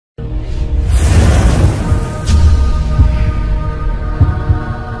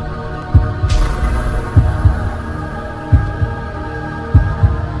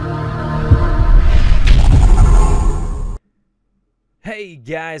Hey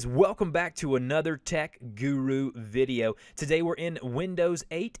guys, welcome back to another Tech Guru video. Today we're in Windows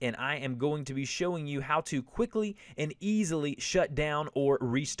 8 and I am going to be showing you how to quickly and easily shut down or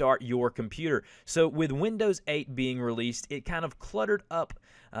restart your computer. So with Windows 8 being released, it kind of cluttered up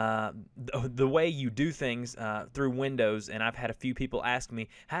the way you do things through Windows, and I've had a few people ask me,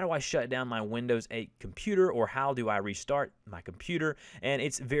 how do I shut down my Windows 8 computer, or how do I restart my computer? And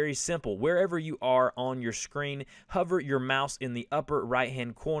it's very simple. Wherever you are on your screen, hover your mouse in the upper right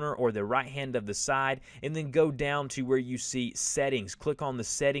hand corner or the right hand of the side, and then go down to where you see settings. Click on the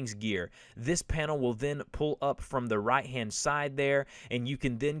settings gear. This panel will then pull up from the right hand side there, and you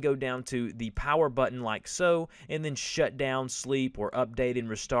can then go down to the power button like so, and then shut down, sleep, or update and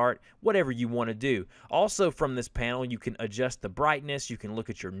restart, whatever you want to do. Also from this panel, you can adjust the brightness, you can look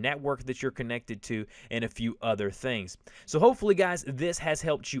at your network that you're connected to, and a few other things. So hopefully guys, this has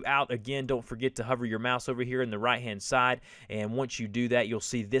helped you out. Again, don't forget to hover your mouse over here in the right hand side, and once you do that, you'll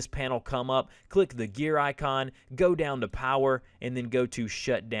see this panel come up. Click the gear icon, go down to power, and then go to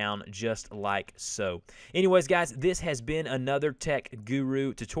shut down, just like so. Anyways guys, this has been another Tech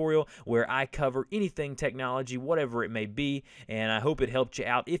Guru tutorial where I cover anything technology, whatever it may be, and I hope it helped you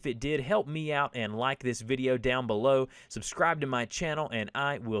out. If it did, help me out and like this video down below, subscribe to my channel, and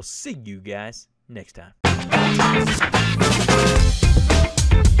I will see you guys next time.